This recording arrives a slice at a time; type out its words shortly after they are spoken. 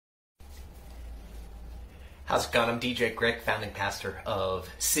How's it going? I'm DJ Grick, founding pastor of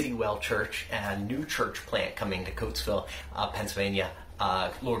Citywell Church, a new church plant coming to Coatesville, Pennsylvania,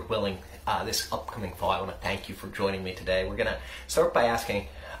 Lord willing, this upcoming fall. I want to thank you for joining me today. We're going to start by asking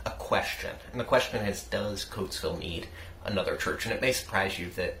a question, and the question is, does Coatesville need another church? And it may surprise you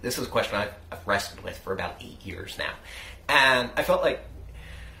that this is a question I've wrestled with for about 8 years now. And I felt like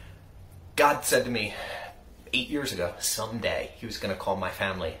God said to me 8 years ago, someday he was going to call my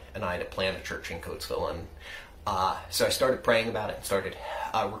family and I to plant a church in Coatesville. And so I started praying about it and started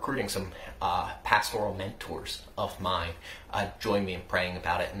recruiting some pastoral mentors of mine join me in praying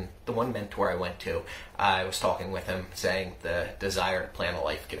about it. And the one mentor I went to, I was talking with him, saying the desire to plant a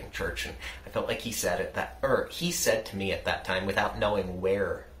life-giving church, and I felt like he said to me at that time, without knowing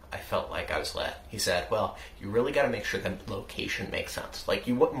where I felt like I was led. He said, well, you really got to make sure the location makes sense. Like,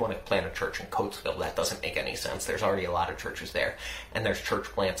 you wouldn't want to plant a church in Coatesville. That doesn't make any sense. There's already a lot of churches there, and there's church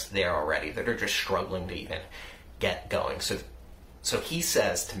plants there already that are just struggling to even get going. So he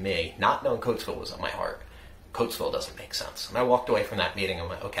says to me, not knowing Coatesville was on my heart, Coatesville doesn't make sense. And I walked away from that meeting and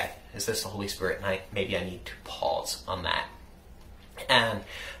went, okay, is this the Holy Spirit? And maybe I need to pause on that. And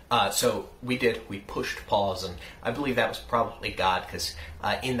so we pushed pause, and I believe that was probably God, because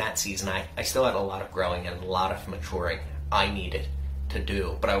in that season I still had a lot of growing and a lot of maturing I needed to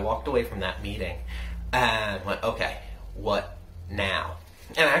do. But I walked away from that meeting and went, okay, what now?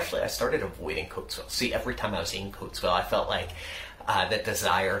 And actually I started avoiding Coatesville. See, every time I was in Coatesville, I felt like that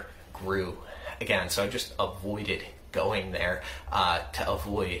desire grew again. So I just avoided going there to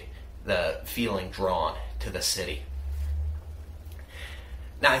avoid the feeling drawn to the city.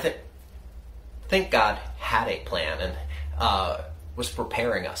 Now, I think God had a plan and was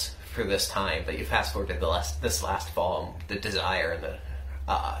preparing us for this time. But you fast forward to this last fall, the desire and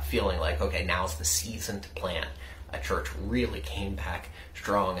the feeling like, okay, now's the season to plant a church really came back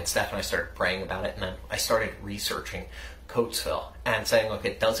strong. And Steph and I started praying about it, and then I started researching Coatesville and saying,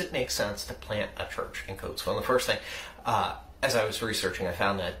 okay, does it make sense to plant a church in Coatesville? And the first thing, as I was researching, I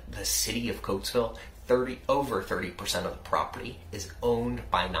found that the city of Coatesville, over 30% of the property is owned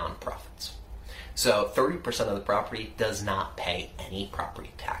by nonprofits. So 30% of the property does not pay any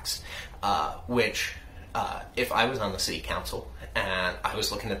property tax, which if I was on the city council and I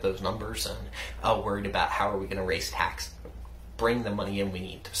was looking at those numbers and worried about how are we going to raise tax, bring the money in we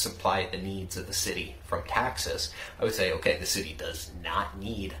need to supply the needs of the city from taxes, I would say, okay, the city does not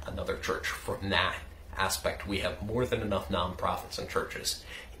need another church from that aspect. We have more than enough nonprofits and churches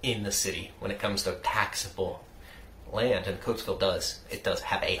in the city when it comes to taxable land, and Coatesville does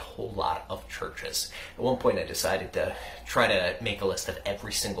have a whole lot of churches. At one point I decided to try to make a list of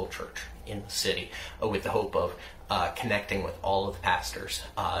every single church in the city with the hope of connecting with all of the pastors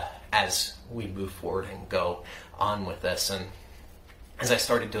as we move forward and go on with this. And as I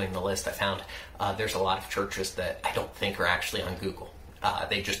started doing the list, I found there's a lot of churches that I don't think are actually on Google.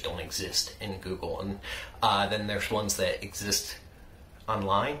 They just don't exist in Google. And then there's ones that exist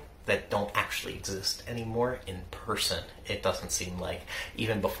online that don't actually exist anymore in person. It doesn't seem like,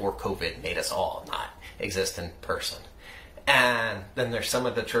 even before COVID made us all not exist in person. And then there's some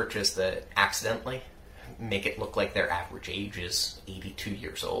of the churches that accidentally make it look like their average age is 82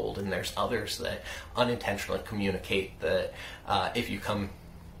 years old, and there's others that unintentionally communicate that if you come,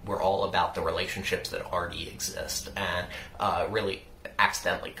 we're all about the relationships that already exist, and really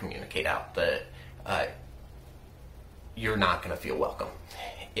accidentally communicate out that you're not going to feel welcome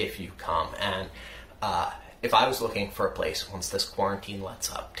if you come. And if I was looking for a place once this quarantine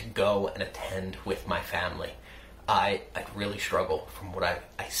lets up to go and attend with my family, I'd really struggle from what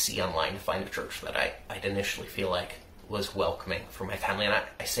I see online to find a church that I'd initially feel like was welcoming for my family. And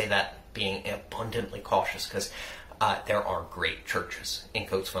I say that being abundantly cautious, because there are great churches in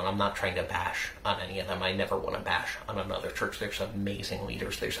Coatesville. I'm not trying to bash on any of them. I never want to bash on another church. There's amazing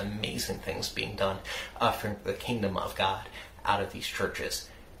leaders. There's amazing things being done for the kingdom of God out of these churches.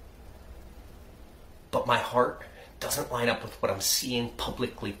 But my heart doesn't line up with what I'm seeing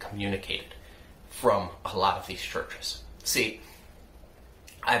publicly communicated from a lot of these churches. See,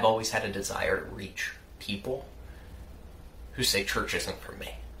 I've always had a desire to reach people who say church isn't for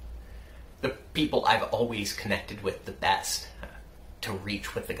me. The people I've always connected with the best to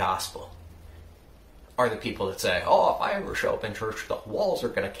reach with the gospel are the people that say, oh, if I ever show up in church, the walls are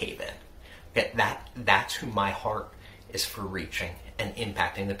going to cave in. Okay, that's who my heart is for reaching and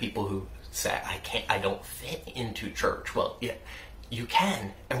impacting. The people who say, I don't fit into church. Well, yeah, you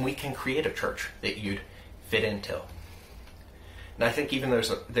can, and we can create a church that you'd fit into. And I think even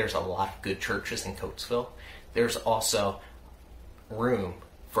there's a lot of good churches in Coatesville, there's also room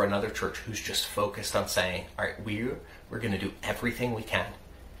for another church who's just focused on saying, all right, we're going to do everything we can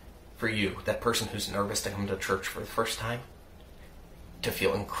for you, that person who's nervous to come to church for the first time, to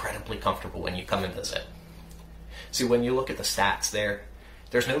feel incredibly comfortable when you come and visit. See, when you look at the stats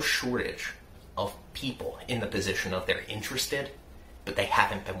there's no shortage of people in the position of they're interested, but they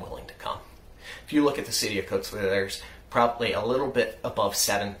haven't been willing to come. If you look at the city of Coatesville, there's probably a little bit above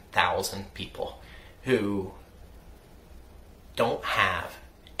 7,000 people who don't have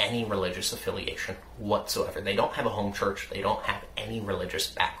any religious affiliation whatsoever. They don't have a home church. They don't have any religious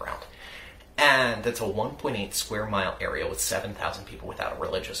background. And it's a 1.8 square mile area with 7,000 people without a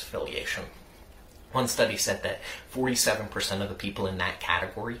religious affiliation. One study said that 47% of the people in that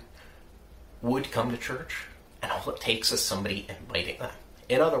category would come to church, and all it takes is somebody inviting them.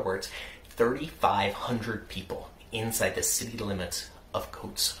 In other words, 3,500 people inside the city limits of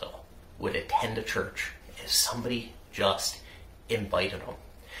Coatesville would attend a church if somebody just invited them.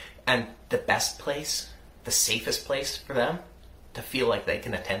 And the best place, the safest place for them to feel like they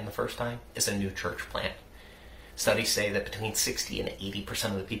can attend the first time is a new church plant. Studies say that between 60 and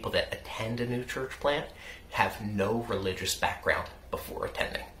 80% of the people that attend a new church plant have no religious background before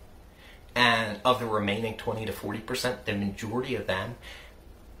attending. And of the remaining 20 to 40%, the majority of them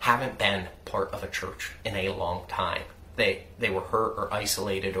haven't been part of a church in a long time. They were hurt or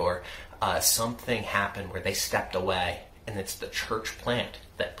isolated, or something happened where they stepped away, and it's the church plant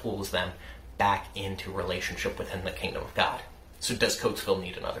that pulls them back into relationship within the kingdom of God. So does Coatesville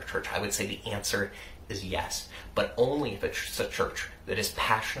need another church? I would say the answer is yes, but only if it's a church that is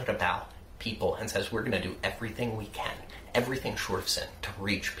passionate about people and says we're going to do everything we can, everything short of sin, to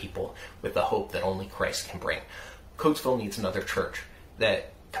reach people with the hope that only Christ can bring. Coatesville needs another church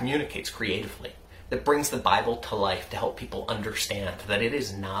that communicates creatively, that brings the Bible to life to help people understand that it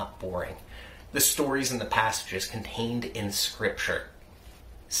is not boring. The stories and the passages contained in Scripture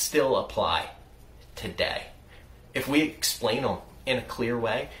still apply today. If we explain them in a clear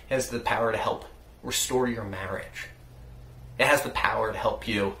way, it has the power to help restore your marriage. It has the power to help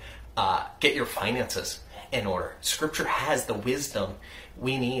you get your finances in order. Scripture has the wisdom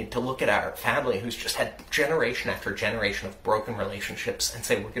we need to look at our family who's just had generation after generation of broken relationships and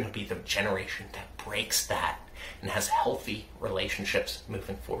say we're going to be the generation that breaks that and has healthy relationships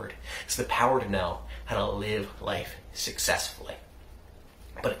moving forward. It's the power to know how to live life successfully.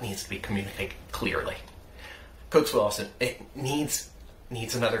 But it needs to be communicated clearly. Coatesville also, it needs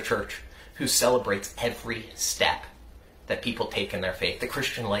another church who celebrates every step that people take in their faith. The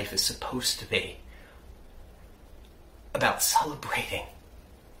Christian life is supposed to be about celebrating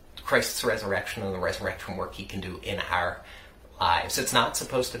Christ's resurrection and the resurrection work he can do in our lives. It's not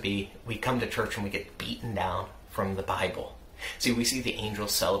supposed to be we come to church and we get beaten down from the Bible. See, we see the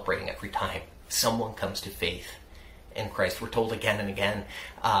angels celebrating every time someone comes to faith in Christ. We're told again and again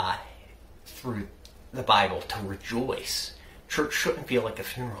through the Bible to rejoice. Church shouldn't feel like a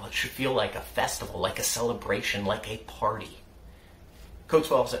funeral. It should feel like a festival, like a celebration, like a party.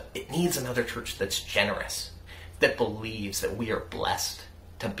 Coatesville also, it needs another church that's generous, that believes that we are blessed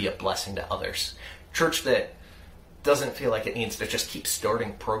to be a blessing to others. Church that doesn't feel like it needs to just keep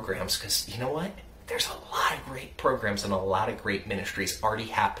starting programs, because you know what? There's a lot of great programs and a lot of great ministries already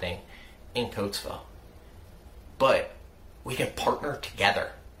happening in Coatesville. But we can partner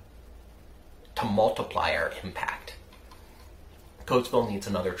together to multiply our impact. Coatesville needs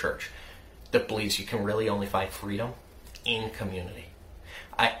another church that believes you can really only find freedom in community.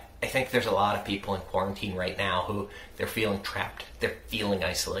 I think there's a lot of people in quarantine right now who they're feeling trapped, they're feeling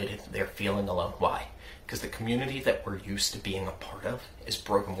isolated, they're feeling alone. Why? Because the community that we're used to being a part of is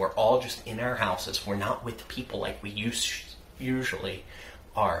broken. We're all just in our houses. We're not with people like we usually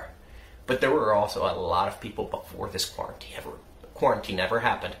are. But there were also a lot of people before this quarantine ever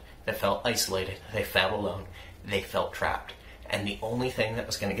happened that felt isolated, they felt alone, they felt trapped. And the only thing that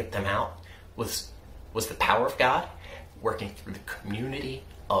was going to get them out was the power of God working through the community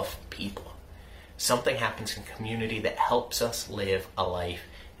of people. Something happens in community that helps us live a life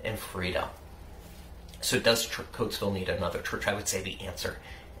in freedom. So does Coatesville need another church? I would say the answer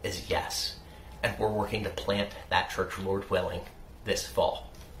is yes. And we're working to plant that church, Lord willing, this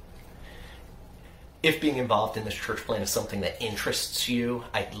fall. If being involved in this church plant is something that interests you,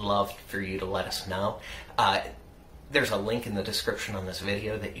 I'd love for you to let us know. There's a link in the description on this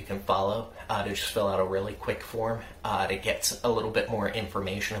video that you can follow to just fill out a really quick form to get a little bit more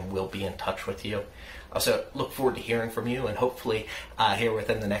information, and we'll be in touch with you. Also, look forward to hearing from you, and hopefully here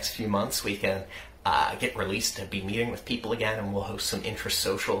within the next few months we can get released to be meeting with people again, and we'll host some interest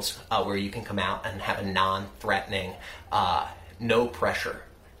socials where you can come out and have a non-threatening, no-pressure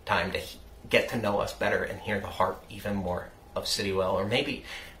time to get to know us better and hear the heart even more of Citywell. Or maybe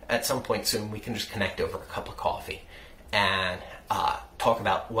at some point soon we can just connect over a cup of coffee and talk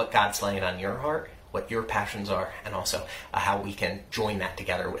about what God's laying on your heart, what your passions are, and also how we can join that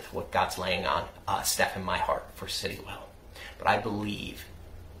together with what God's laying on Steph and my heart for Citywell. But I believe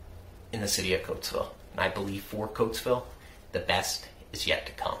in the city of Coatesville, and I believe for Coatesville, the best is yet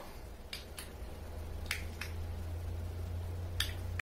to come.